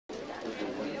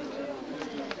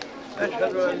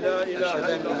أشهد أن لا إله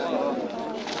إلا الله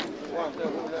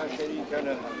وحده لا شريك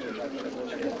له.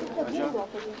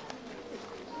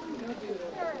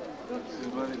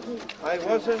 I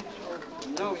wasn't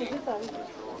knowing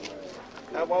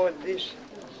about this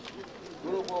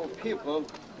group of people.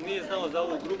 Nije znao za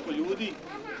ovu grupu ljudi.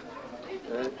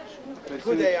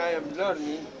 Today I am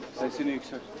learning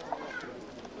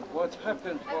what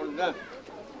happened for them.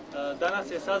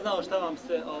 Danas je saznao šta vam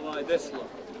se desilo.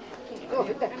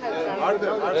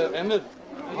 Emir,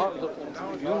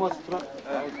 you must try.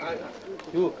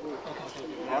 You.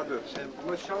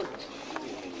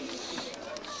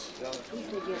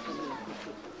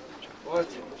 What?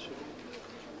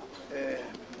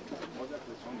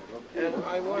 And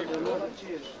I want to know.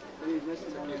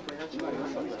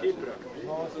 Kipra.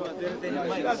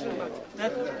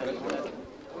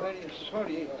 Very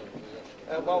sorry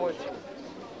about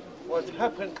what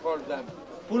happened for them.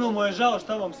 Puno mu je žao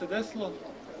šta vam se desilo.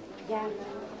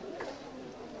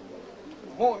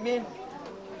 Mu'min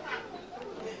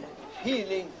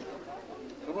feeling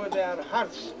through their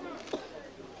hearts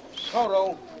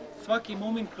sorrow. Svaki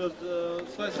mumin kroz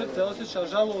svoje srce osjeća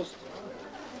žalost.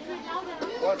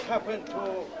 What happened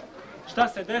to? Šta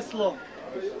se desilo?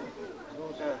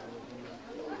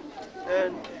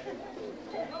 And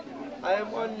I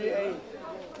am only a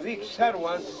weak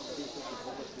servant.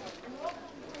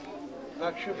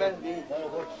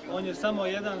 Nakšibendijskog. On je samo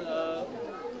jedan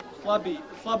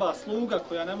slaba sluga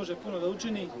koja ne može puno da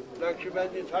učini.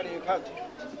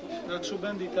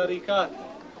 Nakšibendijski tarikat.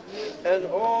 And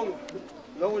all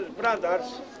those brothers,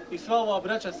 i sva ova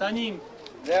braća sa njim,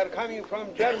 they are coming from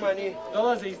Germany,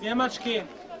 dolaze iz Njemačke,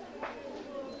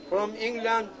 from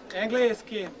England,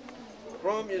 Engleske,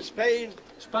 from Spain,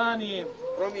 Španije,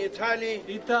 from Italy,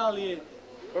 Italije,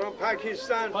 from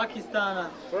Pakistan, Pakistana,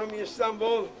 from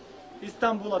Istanbul,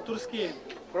 Istanbula, Turske,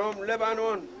 from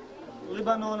Lebanon,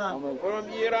 Libanona, from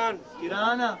Iran,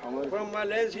 Irana, from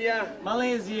Malaysia,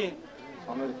 Malezije,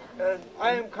 and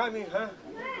I am coming, huh?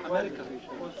 Amerika.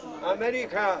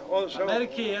 America also,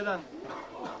 Amerike jedan,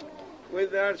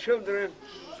 with their children.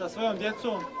 sa svojom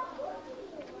djecom.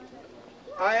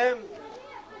 I am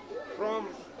from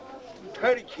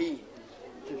Turkey,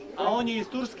 A on je iz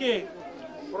Turske,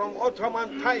 from Ottoman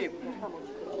time,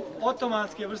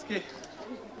 otomanske vrste,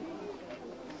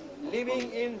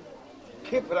 living in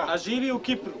Kipra. a živi u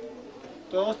Kipru.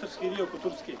 To je ostrvski dio kod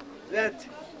Turske. That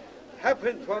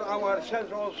happened for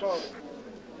ourselves also.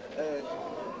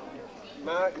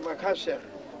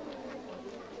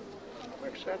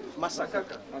 Masakar.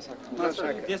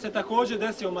 Gdje se također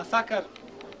desio masakar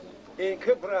In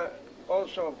Kipra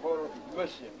also for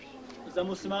Muslims. za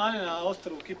muslimane na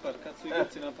ostrvu Kipar kad su i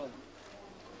Grci napali.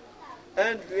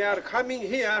 And we are coming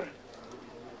here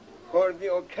for the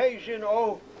occasion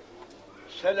of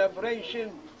celebration.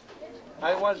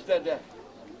 I was there.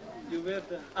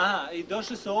 Aha, i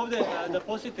došli su ovdje da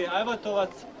posjete Ajvatovac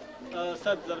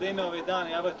sad za vrijeme ove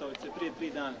dane Ajvatovice, prije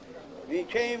 3 dana. We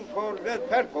came for that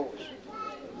purpose.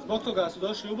 Zbog toga su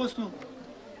došli u Bosnu.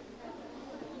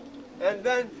 And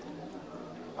then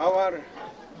our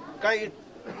guide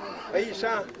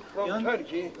Isa from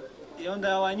Turkey, I onda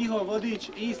je ovaj njihov vodič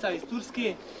Isa iz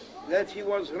Turske, that he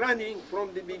was running from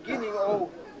the beginning of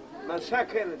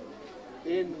massacre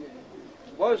in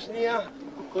Bosnia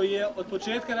koji je od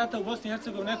početka rata u Bosni i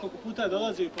Hercegovini nekoliko puta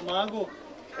dolazio i pomagao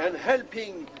and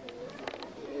helping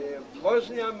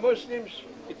Bosnian Muslims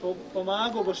i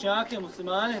pomagao Bošnjake,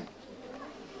 muslimane,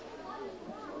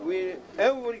 with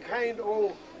every kind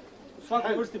of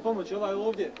svakoj vrsti pomoći. Ovaj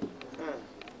ovdje,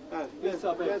 that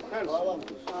person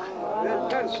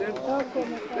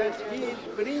that he is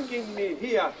bringing me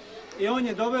here i on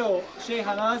je doveo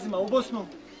šejha Nazima u Bosnu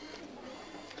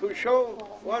to show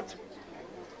what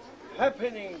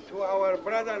happening to our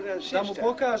brothers and da mu sisters.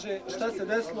 pokaže šta se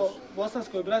desilo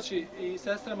bosanskoj braći i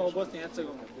sestrama u Bosni i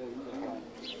Hercegovini.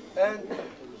 And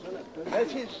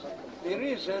that is the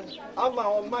reason Allah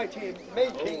Almighty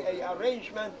making an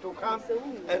arrangement to come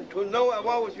and to know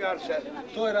about yourself.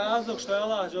 To je razlog što je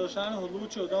Allah Đelešanu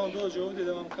odlučio da on dođe ovdje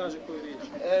da vam kaže koju riječ.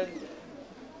 And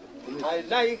I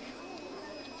like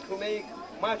to make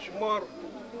much more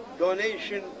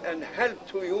donation and help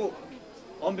to you.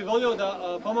 On bi volio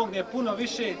da pomogne puno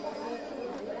više.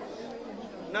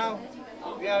 Now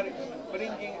we are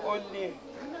bringing only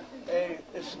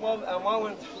a small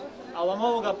amount. Ali vam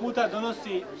ovoga puta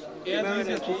donosi jednu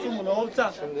izvjesnu sumu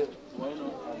novca.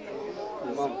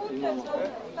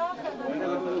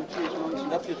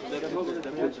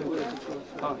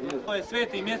 To je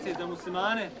sveti mjesec za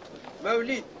muslimane.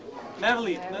 Mevlid.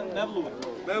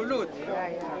 Mevlud.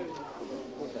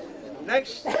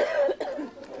 Next,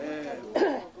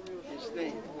 his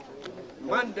name.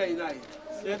 Monday night.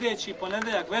 Sljedeći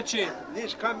ponedjeljak večer.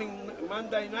 This coming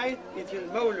Monday night, it is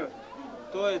Mawlud.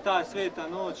 To je ta sveta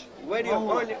noć. Very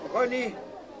holy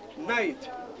night.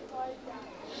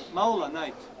 Maula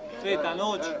night. Sveta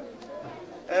noć.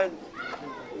 And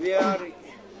we are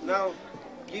now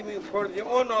giving for the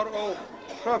honor of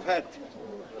Prophet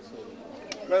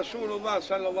Rasulullah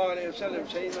sallallahu alayhi wa sallam,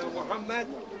 Sheikh Muhammed,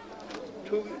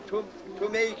 to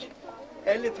make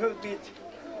a little bit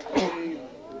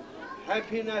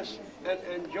happiness and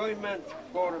enjoyment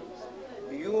for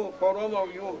you, for all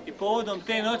of you. I povodom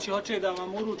te noći hoće da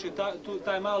vam uruči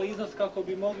taj mali iznos kako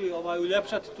bi mogli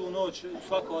uljepšati tu noć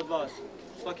svako od vas,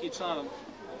 svaki član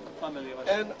familije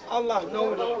vaše. And Allah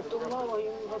knows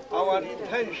our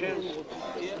intentions.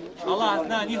 Allah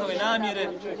zna njihove namjere.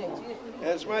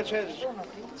 As much as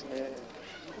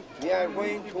we are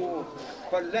going to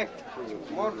collect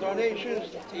more donations,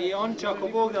 I on će ako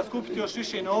Bog da skupiti još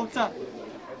više novca.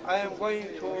 I am going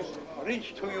to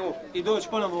reach to you. I doći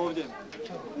ponovo ovdje.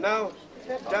 Now,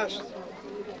 just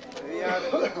we are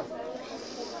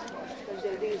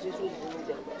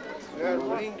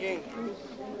bringing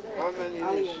how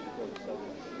many is?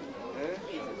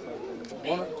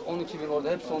 12 bin orada,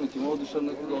 hepsi 12 bin, o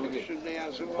dışarıdaki doğru değil. Should they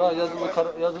answer? Ha,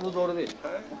 yazılı doğru değil.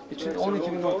 İçinde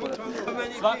 12 bin not var.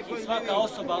 Svaka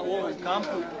osoba u ovom kampu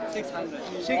 600.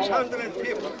 600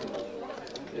 people.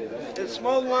 The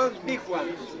small ones, big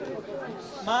ones.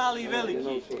 Mali i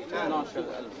veliki.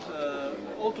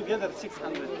 All together 600.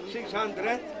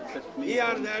 600.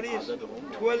 Here there is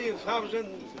 12,000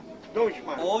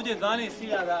 Deutschmark. Ovdje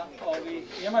 12.000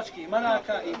 njemačkih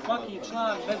maraka i svaki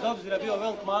član, bez obzira bio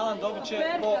velik malan, dobit će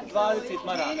po 20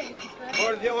 maraka.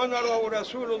 For the honor of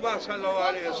Rasulullah sallallahu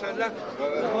alayhi wa sallam,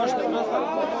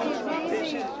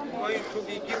 this is going to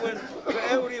be given to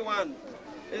everyone.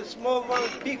 The small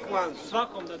ones, big ones.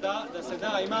 Svakom da se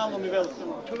da i malom i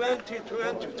velikom. 20.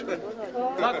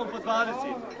 Svakom po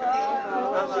 20.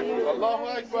 Allahu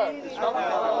Akbar.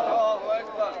 Allahu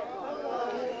Akbar.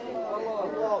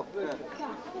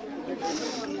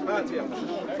 Fatiha.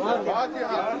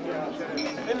 Fatiha.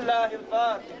 Billahi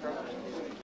al-Fatiha.